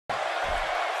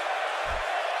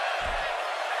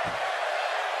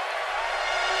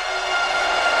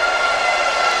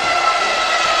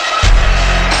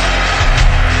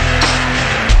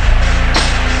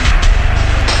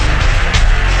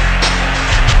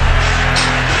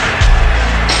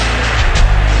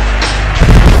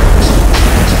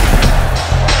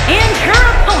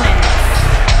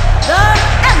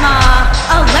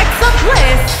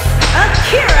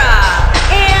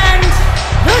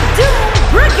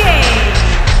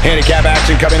Handicap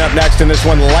action coming up next, and this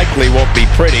one likely won't be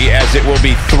pretty, as it will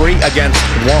be 3 against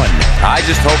 1. I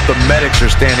just hope the medics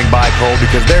are standing by, Cole,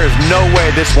 because there is no way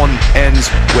this one ends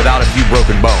without a few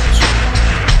broken bones.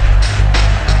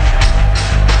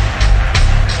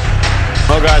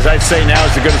 Well, guys, I'd say now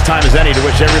is as good a time as any to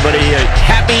wish everybody a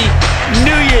Happy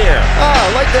New Year. I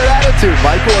like that attitude,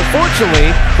 Michael.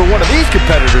 Unfortunately, for one of these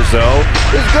competitors, though,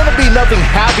 there's going to be nothing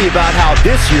happy about how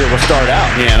this year will start out.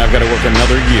 Yeah, and I've got to work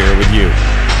another year with you.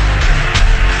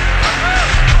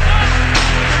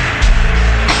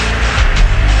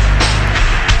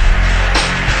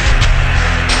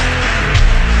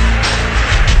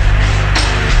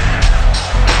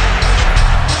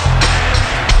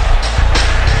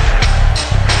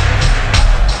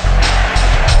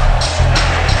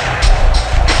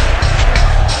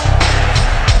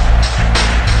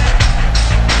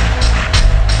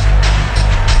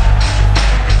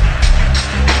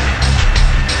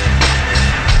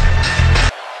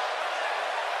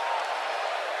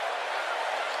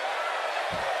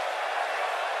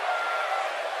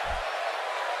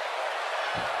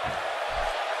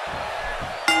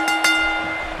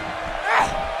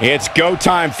 It's go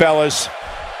time, fellas.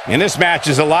 And this match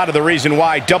is a lot of the reason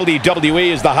why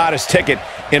WWE is the hottest ticket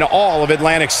in all of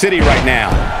Atlantic City right now.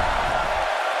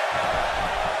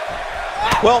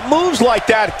 Well, moves like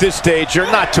that at this stage are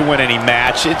not to win any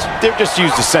match. They're just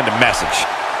used to send a message.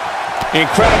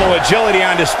 Incredible agility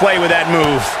on display with that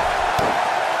move.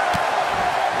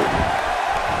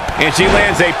 And she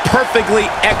lands a perfectly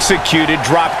executed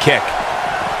drop kick.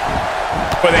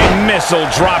 With a missile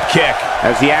drop kick.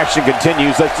 As the action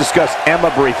continues, let's discuss Emma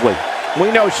briefly.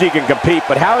 We know she can compete,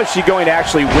 but how is she going to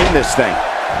actually win this thing?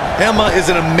 Emma is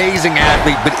an amazing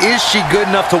athlete, but is she good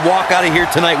enough to walk out of here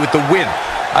tonight with the win?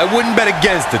 I wouldn't bet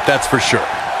against it, that's for sure.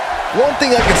 One thing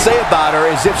I can say about her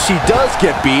is if she does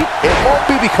get beat, it won't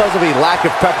be because of a lack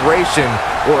of preparation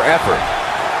or effort.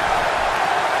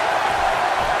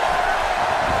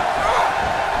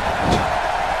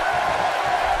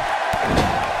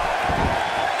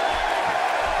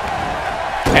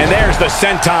 And there's the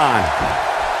senton.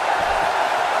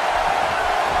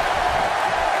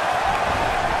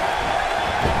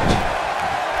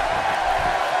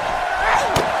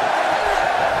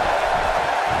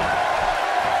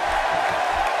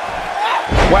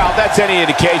 Well, that's any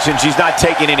indication she's not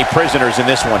taking any prisoners in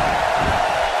this one.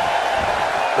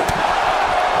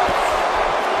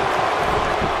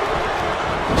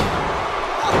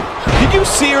 Did you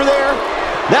see her there?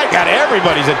 That got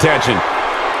everybody's attention.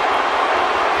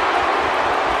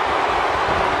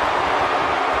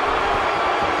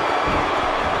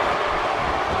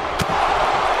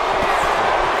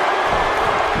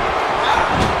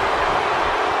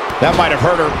 That might have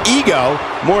hurt her ego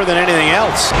more than anything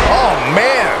else. Oh,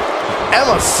 man.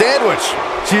 Emma sandwich.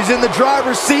 She's in the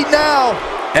driver's seat now.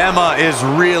 Emma is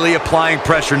really applying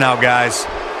pressure now, guys.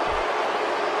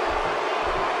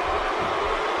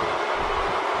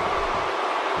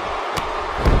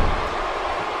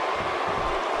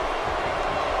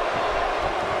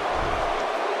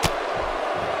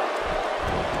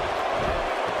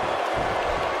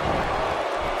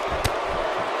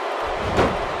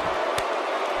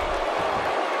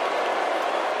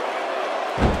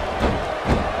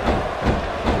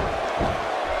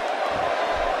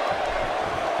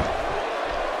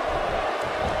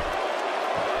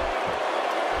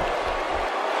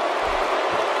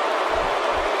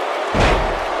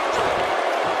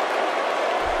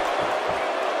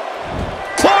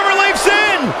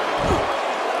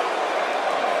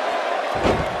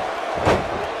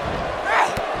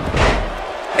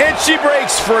 She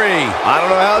breaks free. I don't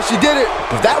know how she did it,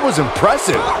 but that was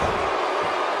impressive.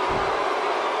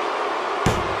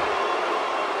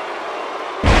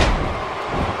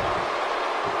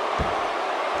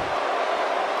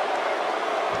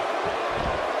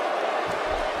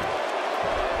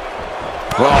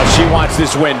 Well, she wants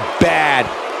this win bad.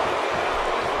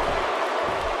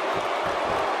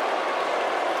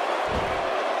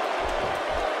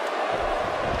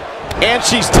 And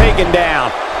she's taken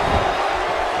down.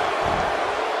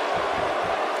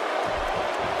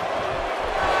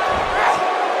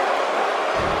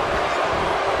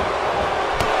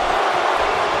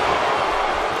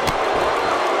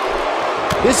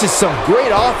 This is some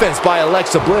great offense by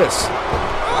Alexa Bliss.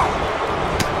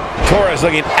 Torres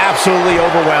looking absolutely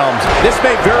overwhelmed. This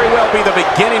may very well be the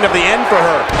beginning of the end for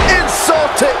her. Insult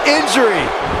to injury.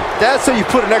 That's how you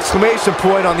put an exclamation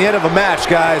point on the end of a match,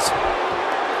 guys.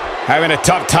 Having a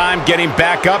tough time getting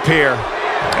back up here.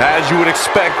 As you would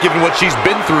expect, given what she's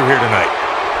been through here tonight.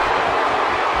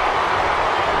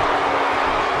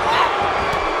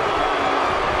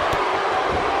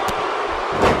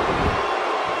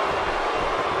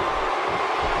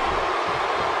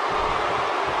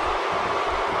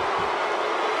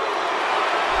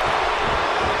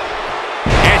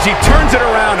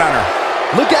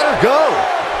 Look at her go.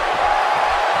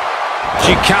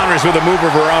 She counters with a move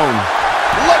of her own.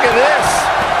 Look at this.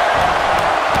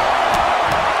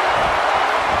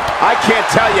 I can't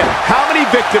tell you how many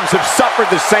victims have suffered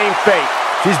the same fate.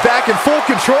 She's back in full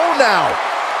control now.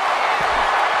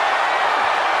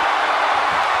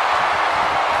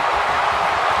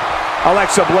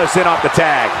 Alexa Bliss in off the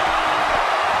tag.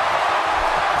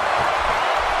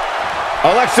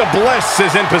 Alexa Bliss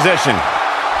is in position.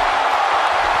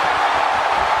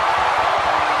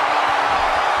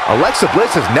 Alexa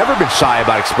Bliss has never been shy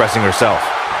about expressing herself.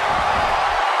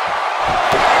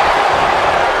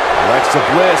 Alexa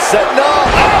Bliss setting up.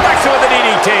 Oh, Alexa with an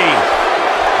DDT.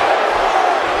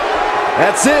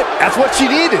 That's it. That's what she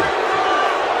needed.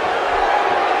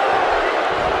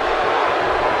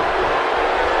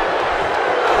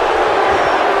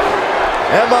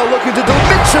 Emma looking to do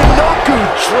Michinoku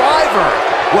driver.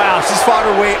 Wow, she's fought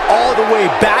her way all the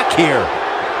way back here.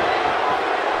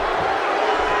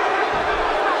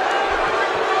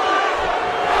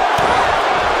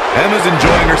 Emma's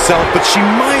enjoying herself, but she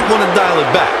might want to dial it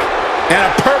back. And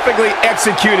a perfectly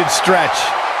executed stretch.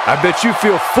 I bet you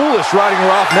feel foolish riding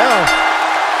her off now.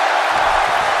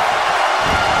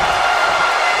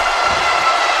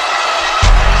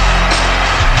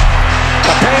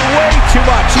 Paying way too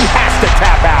much. He has to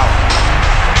tap out.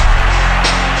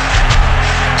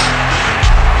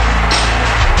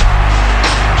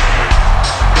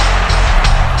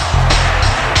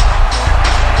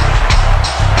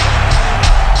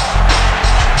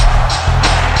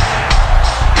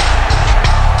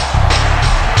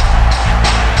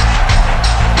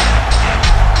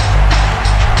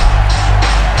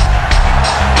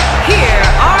 Here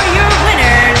are your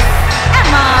winners,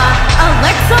 Emma,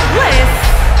 Alexa Bliss,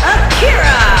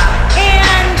 Akira,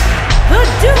 and the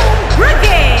Doom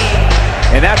Brigade.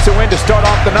 And that's a win to start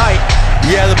off the night.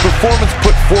 Yeah, the performance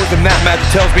put forth in that match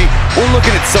tells me we're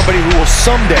looking at somebody who will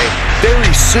someday,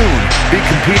 very soon, be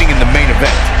competing in the main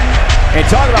event. And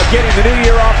talk about getting the new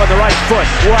year off on the right foot.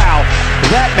 Wow,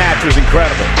 that match was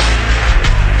incredible.